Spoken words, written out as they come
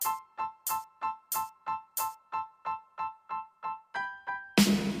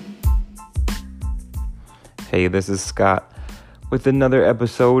Hey, this is Scott with another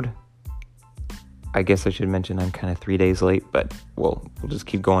episode. I guess I should mention I'm kind of 3 days late, but we'll just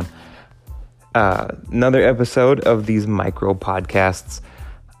keep going. Another episode of these micro podcasts.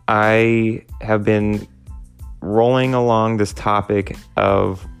 I have been rolling along this topic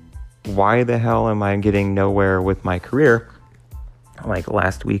of why the hell am I getting nowhere with my career? Like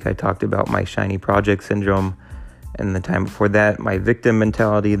last week, I talked about my shiny project syndrome, and the time before that, my victim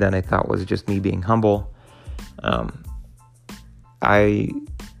mentality that I thought was just me being humble. I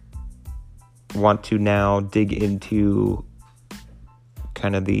want to now dig into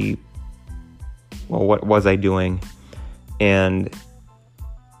kind of what was I doing? And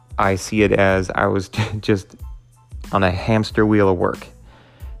I see it as I was just on a hamster wheel of work.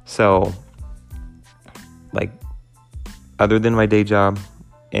 So, like, other than my day job,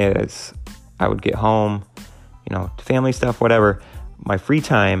 as I would get home, family stuff, whatever, my free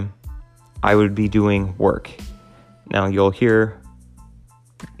time, I would be doing work. Now, you'll hear,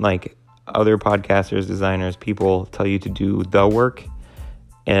 like, other podcasters, designers, people tell you to do the work.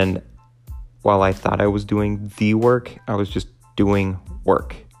 And while I thought I was doing the work, I was just doing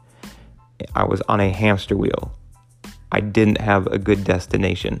work. I was on a hamster wheel. I didn't have a good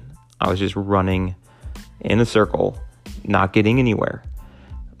destination. I was just running in a circle, not getting anywhere.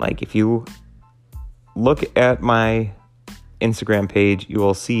 Like, if you look at my Instagram page, you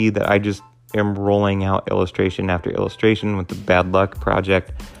will see that I just am rolling out illustration after illustration with the Bad Luck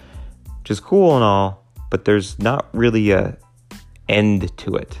project, which is cool and all, but there's not really a end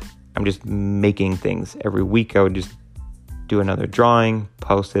to it. I'm just making things. Every week I would just do another drawing,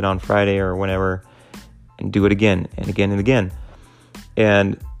 post it on Friday or whenever, and do it again and again and again.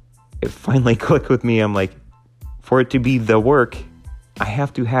 And it finally clicked with me. I'm like, for it to be the work, I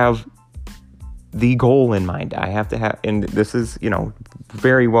have to have the goal in mind. I have to have, and this is,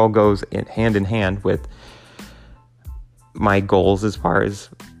 very well goes hand in hand with my goals as far as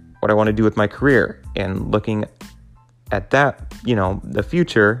what I want to do with my career. And looking at that, the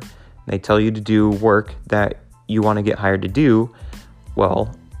future, they tell you to do work that you want to get hired to do.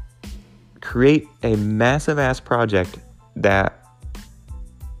 Well, create a massive ass project that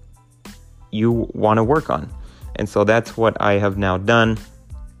you want to work on. And so that's what I have now done.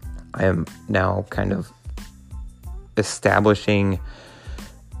 I am now kind of establishing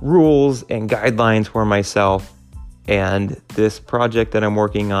rules and guidelines for myself. And this project that I'm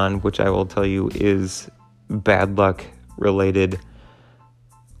working on, which I will tell you is Bad Luck related,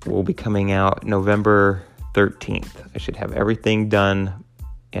 will be coming out November 13th. I should have everything done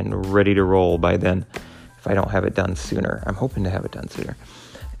and ready to roll by then, if I don't have it done sooner. I'm hoping to have it done sooner.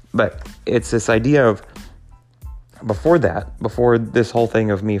 But it's this idea of, before this whole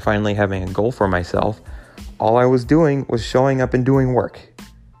thing of me finally having a goal for myself, all I was doing was showing up and doing work.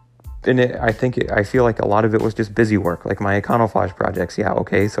 And I feel like a lot of it was just busy work, like my iconoflage projects. Yeah,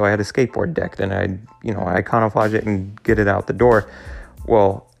 okay, so I had a skateboard deck, then I iconoflage it and get it out the door.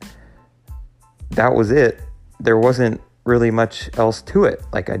 Well, that was it. There wasn't really much else to it.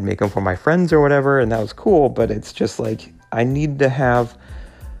 Like, I'd make them for my friends or whatever, and that was cool, but it's just like, I need to have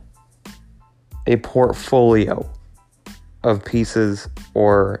a portfolio of pieces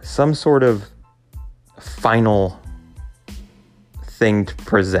or some sort of final thing to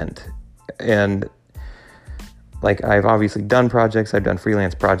present. And like, I've obviously done projects, I've done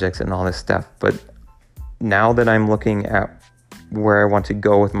freelance projects and all this stuff, but now that I'm looking at where I want to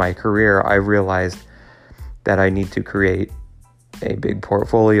go with my career, I realized that I need to create a big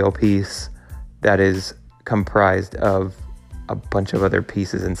portfolio piece that is comprised of a bunch of other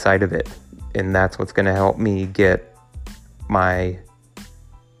pieces inside of it. And that's what's going to help me get my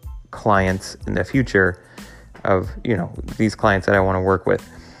clients in the future of, these clients that I want to work with.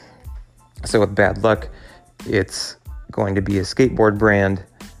 So with Bad Luck, it's going to be a skateboard brand.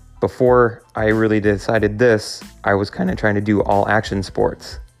 Before I really decided this, I was kind of trying to do all action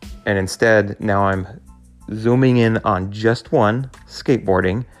sports. And instead, now I'm zooming in on just one,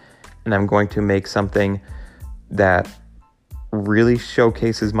 skateboarding, and I'm going to make something that really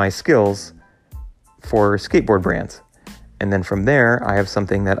showcases my skills for skateboard brands. And then from there, I have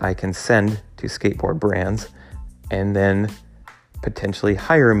something that I can send to skateboard brands and then potentially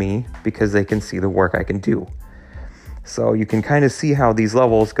hire me because they can see the work I can do. So you can kind of see how these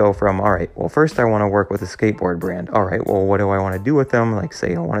levels go from, all right, well, first I want to work with a skateboard brand. All right, well, what do I want to do with them? Like,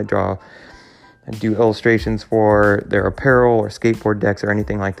 say I want to draw and do illustrations for their apparel or skateboard decks or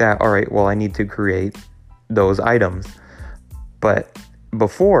anything like that. All right, well, I need to create those items. But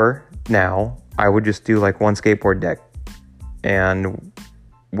before now, I would just do like one skateboard deck. And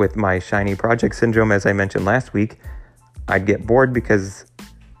with my shiny project syndrome, as I mentioned last week, I'd get bored because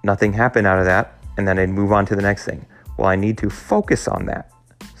nothing happened out of that. And then I'd move on to the next thing. Well, I need to focus on that.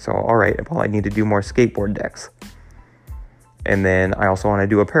 So, all right, well, I need to do more skateboard decks. And then I also want to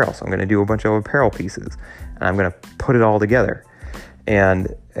do apparel. So I'm going to do a bunch of apparel pieces. And I'm going to put it all together.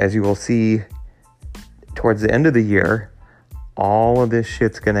 And as you will see, towards the end of the year, all of this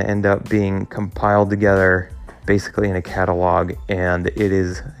shit's going to end up being compiled together basically in a catalog. And it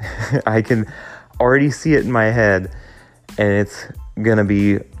is, I can already see it in my head. And it's going to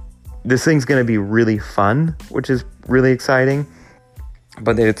be, this thing's going to be really fun, which is really exciting.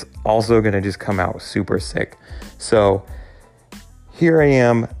 But it's also going to just come out super sick. So here I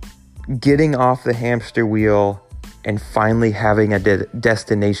am getting off the hamster wheel and finally having a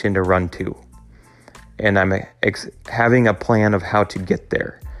destination to run to. And I'm having a plan of how to get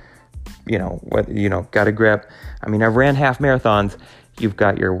there. Got to grab. I mean, I've ran half marathons. You've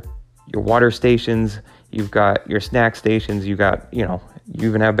got your water stations. You've got your snack stations. You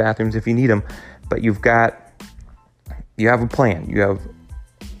even have bathrooms if you need them. But you have a plan. You have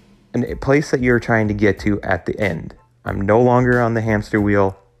a place that you're trying to get to at the end. I'm no longer on the hamster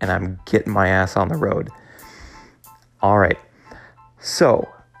wheel, and I'm getting my ass on the road. All right. So,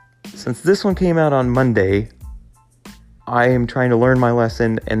 since this one came out on Monday, I am trying to learn my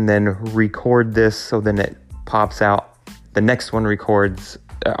lesson and then record this so then it pops out. The next one records.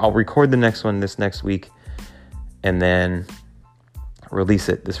 I'll record the next one this next week and then release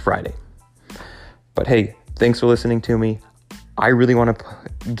it this Friday. But hey, thanks for listening to me. I really want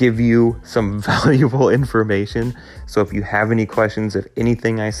to give you some valuable information. So if you have any questions, if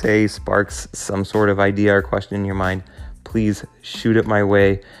anything I say sparks some sort of idea or question in your mind, please shoot it my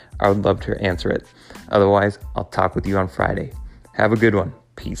way. I would love to answer it. Otherwise, I'll talk with you on Friday. Have a good one.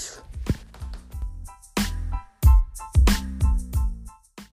 Peace.